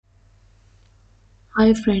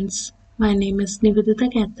Hi friends, my name is Nivedita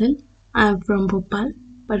Kaithal. I am from Bhopal.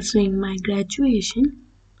 Pursuing my graduation,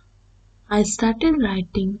 I started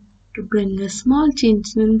writing to bring a small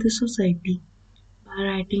change in the society by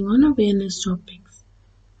writing on awareness topics.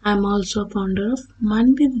 I am also a founder of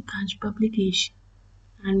Manvi Ditansh publication,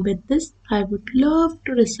 and with this, I would love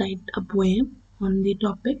to recite a poem on the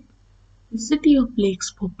topic The City of Lakes,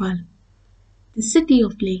 Bhopal. The City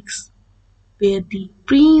of Lakes, where the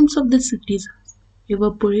dreams of the citizens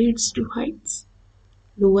evaporates to heights.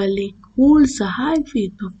 Lower Lake holds a high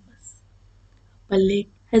faith of us. Upper Lake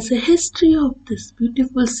has a history of this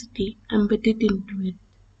beautiful city embedded into it.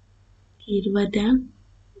 Kerwa Dam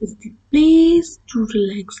is the place to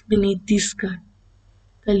relax beneath the sky.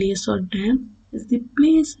 Kaliyasot Dam is the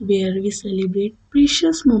place where we celebrate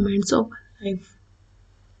precious moments of our life.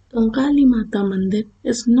 Kankali Mata Mandir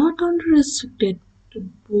is not only restricted to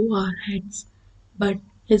bow our heads, but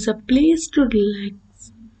is a place to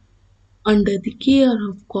relax under the care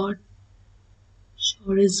of God.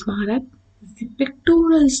 Saurya's smarak is the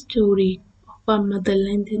pictoral story of our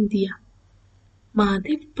motherland India.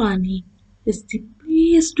 Mahadev Pani is the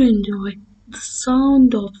place to enjoy the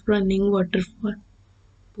sound of running waterfall.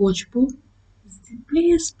 Bhojpur is the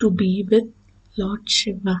place to be with Lord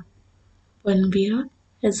Shiva. Manvi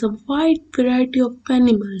has a wide variety of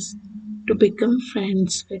animals to become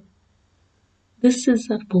friends with. This is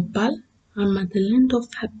our Bhopal, our motherland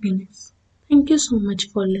of happiness. Thank you so much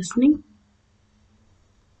for listening.